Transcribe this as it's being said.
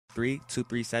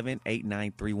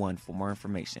323-237-8931 for more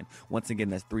information. Once again,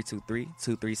 that's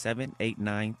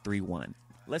 323-237-8931.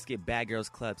 Let's get Bad Girls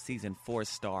Club Season 4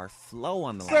 star Flo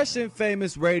on the line. Fresh and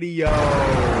Famous Radio.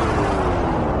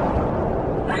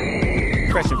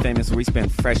 Fresh and Famous, where we spin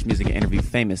fresh music and interview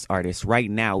famous artists. Right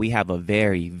now, we have a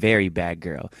very, very bad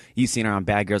girl. You've seen her on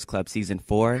Bad Girls Club Season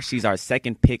 4. She's our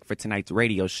second pick for tonight's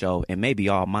radio show, and maybe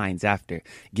all mine's after.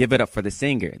 Give it up for the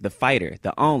singer, the fighter,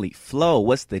 the only Flo.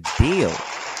 What's the deal? What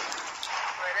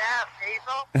up,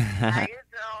 Hazel? How you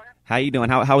doing? How you doing?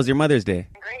 How was your Mother's Day?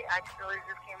 Great. I actually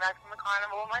just came back from the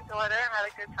carnival with my daughter and had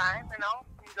a good time,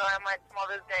 enjoying my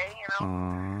Mother's Day,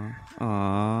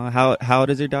 Aww. How old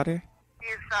is your daughter?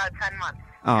 She's 10 months.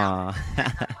 Aww.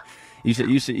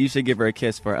 You should give her a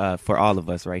kiss for all of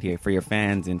us right here, for your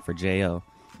fans and for JL.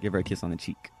 Give her a kiss on the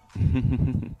cheek. I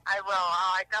will.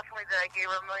 I definitely did. I gave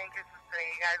her a million kisses today.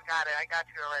 You guys got it. I got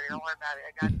you already. Don't worry about it.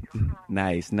 I got you.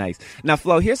 Nice. Now,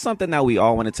 Flo, here's something that we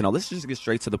all wanted to know. Let's just get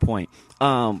straight to the point.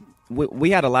 We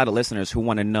had a lot of listeners who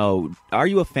want to know, are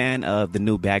you a fan of the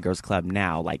new Bad Girls Club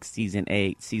now, like Season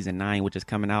 8, Season 9, which is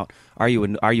coming out? Are you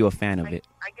a fan of it?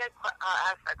 I get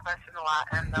asked that question a lot,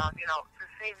 and, to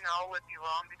say no would be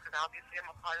wrong because obviously I'm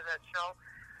a part of that show.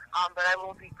 But I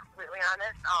will be completely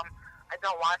honest. I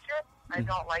don't watch it. I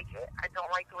don't like it. I don't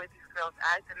like the way these girls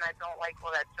act, and I don't like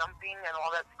all that jumping and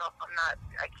all that stuff.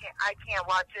 I can't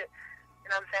watch it. You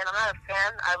know what I'm saying? I'm not a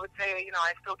fan. I would say,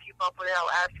 I still keep up with it.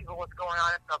 I'll ask people what's going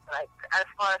on and stuff. But as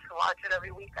far as to watch it every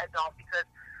week, I don't because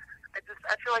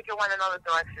I feel like it went another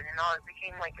direction. It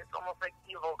became like it's almost like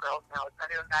evil girls now. It's not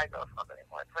even Bad Girls Club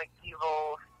anymore. It's like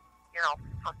evil,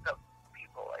 fucked up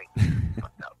people. Like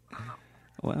fucked up. I don't know.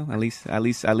 Well, at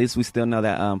least we still know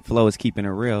that Flo is keeping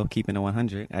it real, keeping it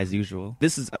 100 as usual.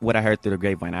 This is what I heard through the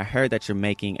grapevine. I heard that you're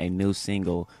making a new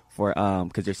single for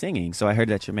because you're singing. So I heard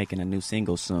that you're making a new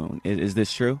single soon. Is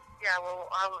this true? Yeah. Well,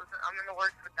 I'm in the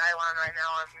works with Dylan right now.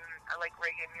 I like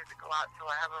reggae music a lot, so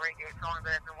I have a reggae song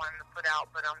that I've been wanting to put out.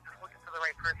 But I'm just looking for the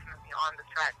right person to be on the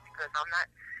track because I'm not,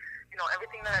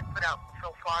 everything that I've put out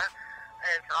so far.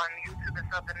 It's on YouTube and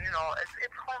stuff, and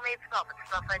it's homemade stuff. It's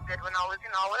stuff I did when I was,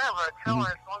 whatever,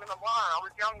 chilling, smoking the blunt. I was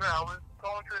younger. I was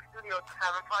going to the studio, just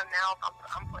having fun. Now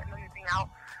I'm putting anything out.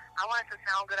 I want it to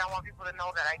sound good. I want people to know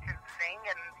that I can sing,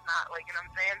 and it's not like, you know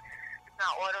what I'm saying? It's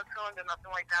not auto-tuned or nothing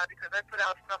like that, because I put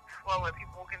out stuff slow where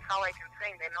people can tell I can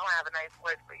sing. They know I have a nice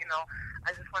voice, but,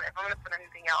 I just want, if I'm going to put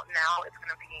anything out now, it's going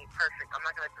to be perfect. I'm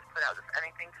not going to just put out just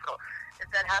anything. So if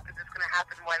that happens, it's going to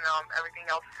happen when everything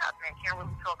else is happening. I can't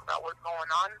really talk about what's going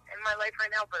on in my life right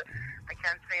now, but I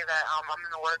can say that I'm in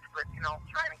the works with,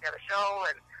 trying to get a show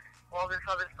and all this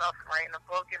other stuff, and writing a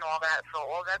book and all that. So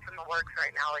all that's in the works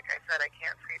right now. Like I said, I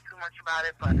can't say too much about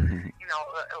it, but,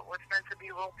 what's meant to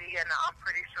be will be, and I'm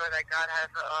pretty sure that God has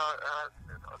a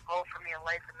goal for me in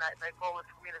life, and that goal is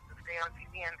for me to stay on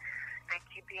TV and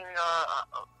keep being a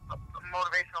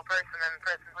motivational person and a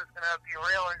person who's going to be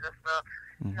real and just,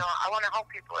 I want to help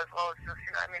people as well as just,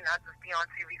 not just be on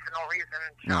TV for no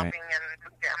reason, shopping and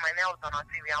getting my nails done on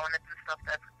TV. I want to do stuff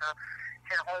that's going to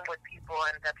hit home with people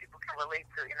and that people can relate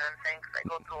to, you know what I'm saying? Because I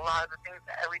go through a lot of the things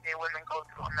that everyday women go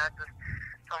through. I'm not just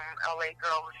some LA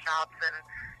girl who shops and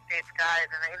dates guys,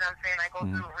 and you know what I'm saying? I go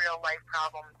through real life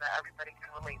problems that everybody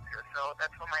can relate to. So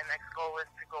that's what my next goal is,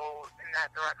 to go in that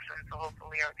direction. So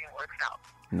hopefully everything works out.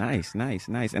 Nice.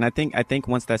 And I think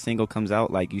once that single comes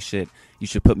out, like you should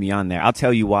put me on there. I'll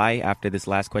tell you why after this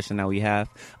last question that we have.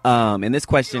 And this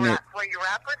question you rap or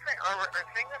sing or something?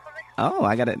 Oh,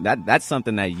 I got it. That's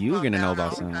something that you're gonna know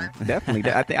about soon. Okay.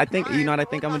 Definitely. I think you know what I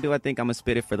think I'm gonna do. I think I'm gonna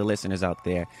spit it for the listeners out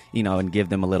there, and give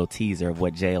them a little teaser of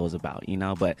what jail is about.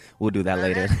 But we'll do that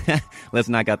later. Let's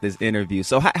knock out this interview.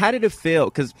 So how did it feel?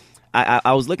 Because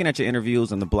I was looking at your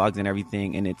interviews on the blogs and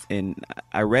everything, and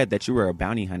I read that you were a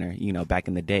bounty hunter, back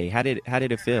in the day. How did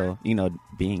it feel,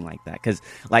 being like that? Because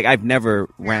I never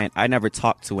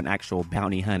talked to an actual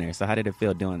bounty hunter. So how did it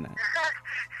feel doing that?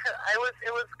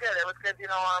 It was good. It was good.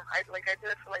 I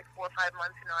did it for like 4 or 5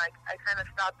 months. I kind of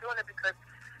stopped doing it because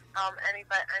any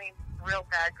real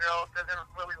bad girl doesn't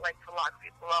really like to lock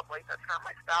people up. Like, that's not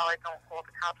my style. I don't call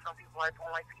the cops on people. I don't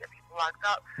like to get people locked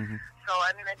up. Mm-hmm. So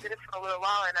I did it for a little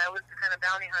while, and I was the kind of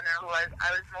bounty hunter who I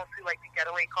was mostly like the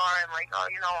getaway car, and like,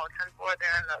 10-4,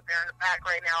 they're in the back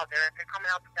right now. They're coming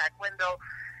out the back window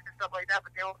and stuff like that.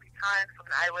 But there will be times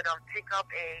when I would pick up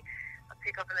in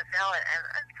the cell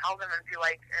and tell them and be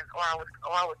like, or I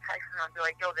would text them and be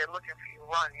like, yo, they're looking for you,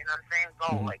 run. You know what I'm saying?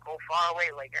 Go, go far away,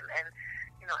 and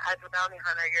as a bounty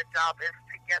hunter, your job is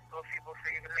to get those people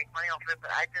so you can make money off of it.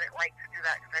 But I didn't like to do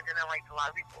that because I didn't like to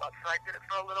lock people up. So I did it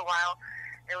for a little while.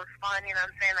 it was fun, you know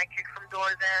what I'm saying? I kicked some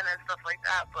doors in and stuff like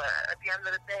that, but at the end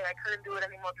of the day, I couldn't do it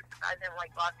anymore because I didn't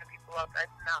like locking people up.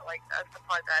 That's not like, that's the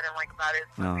part that I didn't like about it.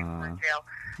 When people were in jail,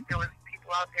 there was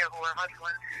people out there who were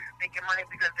hustling, making money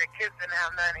because their kids didn't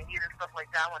have nothing to eat and stuff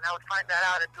like that. When I would find that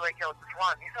out, I'd be like, yo, just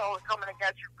run. You know, it's coming to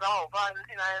get you, go, run,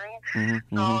 you know what I mean?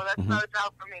 So that's not a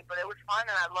job for me, but it was fun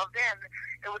and I loved it, and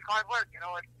it was hard work, you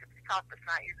know, it's tough. It's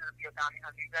not easy to be a bounty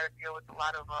hunter. You got to deal with a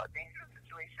lot of dangerous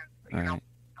situations, you know.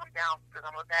 I'm down because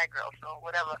I'm a bad girl, so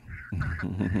whatever.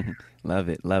 Love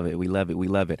it, love it. We love it, we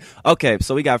love it. Okay,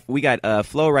 so we got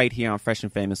Flo right here on Fresh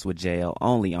and Famous with JL,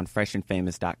 only on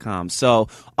freshandfamous.com. So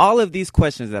all of these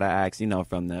questions that I asked, you know,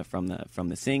 from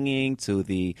the singing to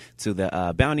the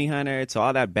bounty hunter to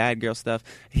all that bad girl stuff.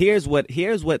 Here's what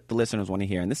the listeners want to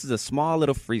hear, and this is a small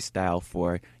little freestyle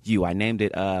for you. I named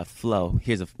it Flo.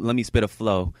 Let me spit a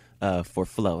flow for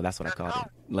Flo. That's what I called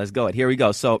it. Let's go. Here we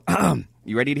go. So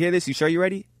you ready to hear this? You sure you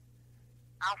ready?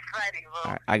 I'm ready, bro.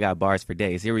 All right, I got bars for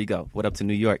days. Here we go. What up to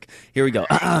New York? Here we go.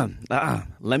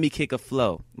 Let me kick a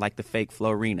flow like the fake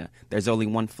Florina. There's only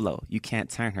one flow. You can't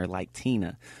turn her like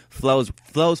Tina. Flows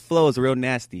real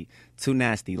nasty. Too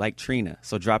nasty like Trina.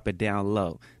 So drop it down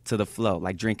low to the flow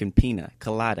like drinking pina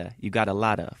colada. You got a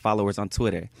lot of followers on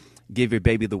Twitter. Give your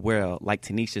baby the world like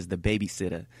Tanisha's the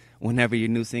babysitter. Whenever your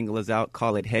new single is out,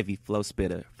 call it Heavy Flow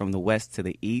Spitter. From the west to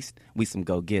the east, we some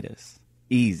go-getters.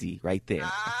 Easy, right there.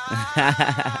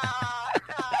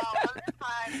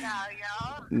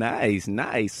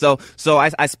 Nice. So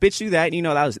I spit you that. You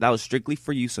know, that was strictly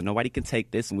for you, so nobody can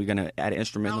take this, and we're gonna add an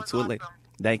instrumental to it later.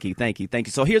 Thank you.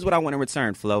 So here's what I want in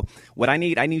return, Flo. What I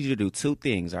need you to do two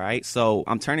things, all right? So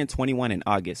I'm turning 21 in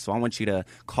August, so I want you to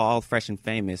call Fresh and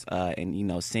Famous and, you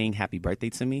know, sing happy birthday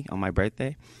to me on my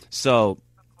birthday. So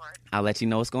I'll let you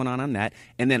know what's going on that.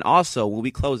 And then also, when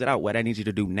we close it out, what I need you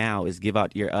to do now is give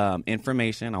out your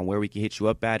information on where we can hit you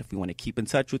up at if we want to keep in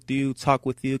touch with you, talk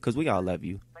with you, because we all love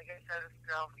you. Like I said,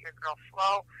 your girl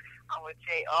Flo. I'm with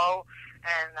J.O.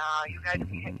 And you guys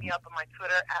can hit me up on my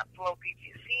Twitter at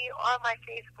FloBGC or my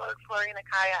Facebook, Florina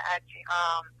Kaja at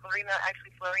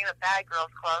Florina Bad Girls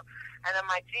Club. And then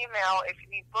my Gmail, if you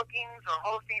need bookings or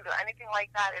hostings or anything like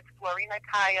that, it's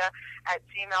florinakaja at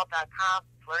gmail.com.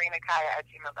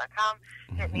 florinakaja@gmail.com.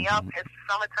 Hit me up. It's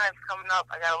summertime's coming up.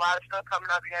 I got a lot of stuff coming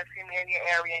up. You're going to see me in your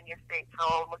area, in your state.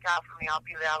 So look out for me. I'll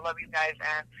be there. I love you guys.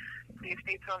 And please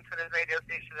stay tuned to this radio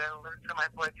station and listen to my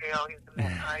boy J.O. He's the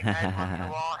man. All right, guys. Love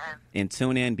you all. And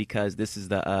tune in because this is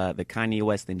the Kanye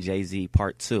West and Jay-Z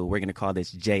part 2. We're going to call this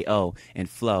J.O. and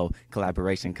Flo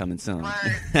collaboration coming soon.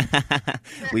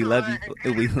 We love you. I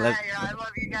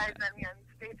love you guys. And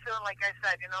stay tuned. Like I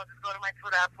said, you know, just go to my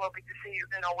Twitter at FloBGC. You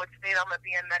know what state I'm going to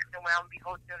be in next and where I'm going to be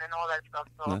hosting and all that stuff.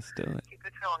 So let's do it. Keep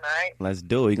it tuned, all right? Let's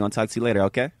do it. We're going to talk to you later,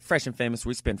 okay? Fresh and Famous,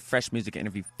 we spin fresh music and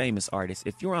interview famous artists.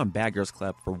 If you were on Bad Girls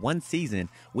Club for one season,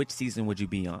 which season would you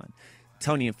be on?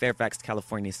 Tony in Fairfax,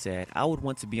 California said, I would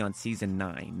want to be on season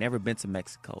 9. Never been to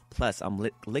Mexico. Plus, I'm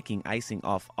licking icing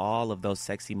off all of those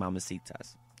sexy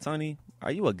mamacitas. Tony,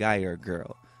 are you a guy or a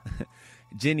girl?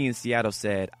 Jenny in Seattle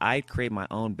said, I'd create my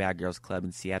own Bad Girls Club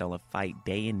in Seattle and fight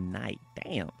day and night.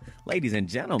 Damn. Ladies and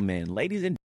gentlemen,